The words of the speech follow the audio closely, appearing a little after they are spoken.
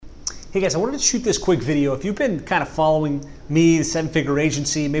Hey guys, I wanted to shoot this quick video. If you've been kind of following me, the Seven Figure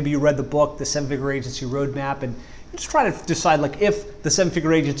Agency, maybe you read the book, The Seven Figure Agency Roadmap, and you're just trying to decide like if the Seven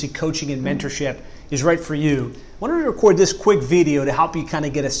Figure Agency coaching and mentorship is right for you, I wanted to record this quick video to help you kind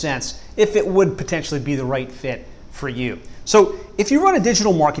of get a sense if it would potentially be the right fit for you. So if you run a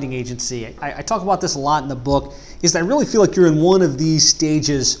digital marketing agency, I talk about this a lot in the book, is that I really feel like you're in one of these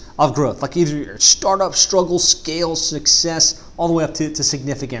stages of growth, like either you're startup, struggle, scale, success, all the way up to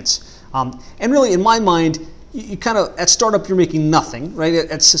significance. And really, in my mind, you kind of, at startup, you're making nothing, right?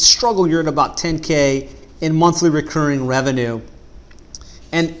 At struggle, you're at about 10K in monthly recurring revenue.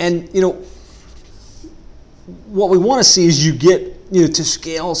 And you know, what we want to see is you get, you know, to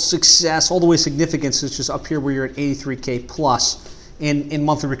scale, success, all the way significance, is just up here where you're at 83K plus in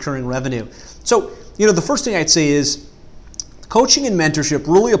monthly recurring revenue. So, you know, the first thing I'd say is coaching and mentorship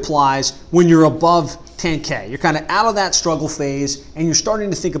really applies when you're above 10K. You're kind of out of that struggle phase and you're starting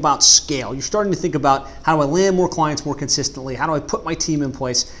to think about scale. You're starting to think about, how do I land more clients more consistently? How do I put my team in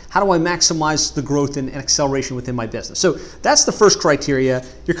place? How do I maximize the growth and acceleration within my business? So that's the first criteria.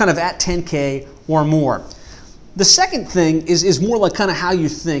 You're kind of at 10K or more. The second thing is more like kind of how you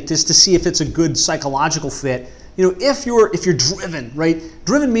think, just to see if it's a good psychological fit. You know, if you're driven, right?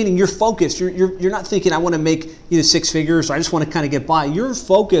 Driven meaning you're focused. You're not thinking I want to make, you know, six figures, or I just want to kind of get by. You're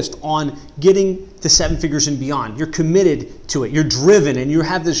focused on getting to seven figures and beyond. You're committed to it. You're driven, and you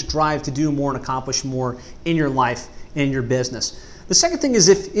have this drive to do more and accomplish more in your life and in your business. The second thing is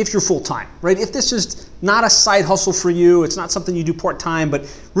if you're full-time, right? If this is not a side hustle for you, it's not something you do part-time, but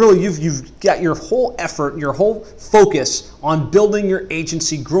really you've got your whole effort, your whole focus on building your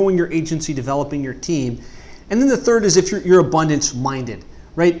agency, growing your agency, developing your team. And then the third is if you're abundance-minded,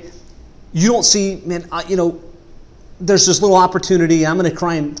 right? You don't see, man, you know, there's this little opportunity, I'm going to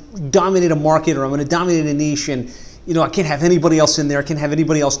try and dominate a market, or I'm going to dominate a niche, and you know, I can't have anybody else in there. I can't have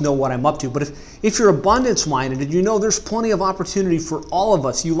anybody else know what I'm up to. But if you're abundance-minded and you know there's plenty of opportunity for all of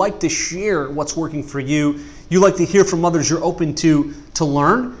us, you like to share what's working for you, you like to hear from others, you're open to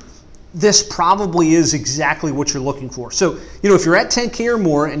learn, this probably is exactly what you're looking for. So, you know, if you're at 10K or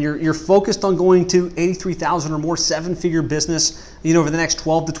more and you're focused on going to 83,000 or more seven-figure business, you know, over the next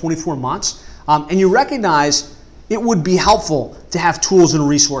 12 to 24 months, and you recognize it would be helpful to have tools and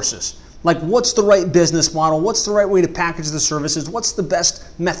resources. Like, what's the right business model? What's the right way to package the services? What's the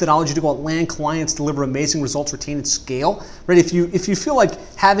best methodology to go out, land clients, deliver amazing results, retain and scale? Right? If you feel like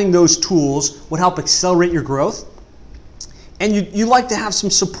having those tools would help accelerate your growth, and you like to have some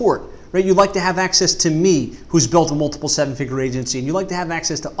support, right? You'd like to have access to me, who's built a multiple seven-figure agency, and you like to have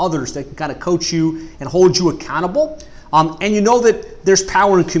access to others that can kind of coach you and hold you accountable. And you know that there's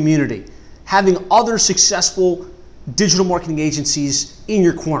power in community. Having other successful digital marketing agencies in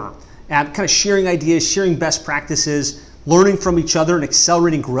your corner, and kind of sharing ideas, sharing best practices, learning from each other and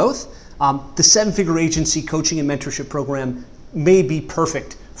accelerating growth, the Seven Figure Agency Coaching and Mentorship Program may be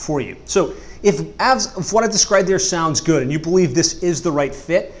perfect for you. So if what I've described there sounds good and you believe this is the right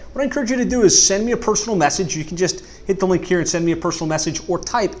fit, what I encourage you to do is send me a personal message. You can just hit the link here and send me a personal message, or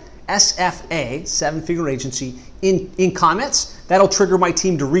type SFA, Seven Figure Agency, in comments. That'll trigger my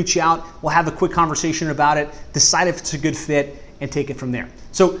team to reach out. We'll have a quick conversation about it, decide if it's a good fit, and take it from there.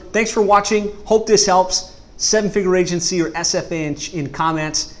 So thanks for watching. Hope this helps. Seven Figure Agency or SFA in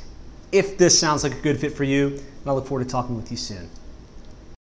comments if this sounds like a good fit for you. And I look forward to talking with you soon.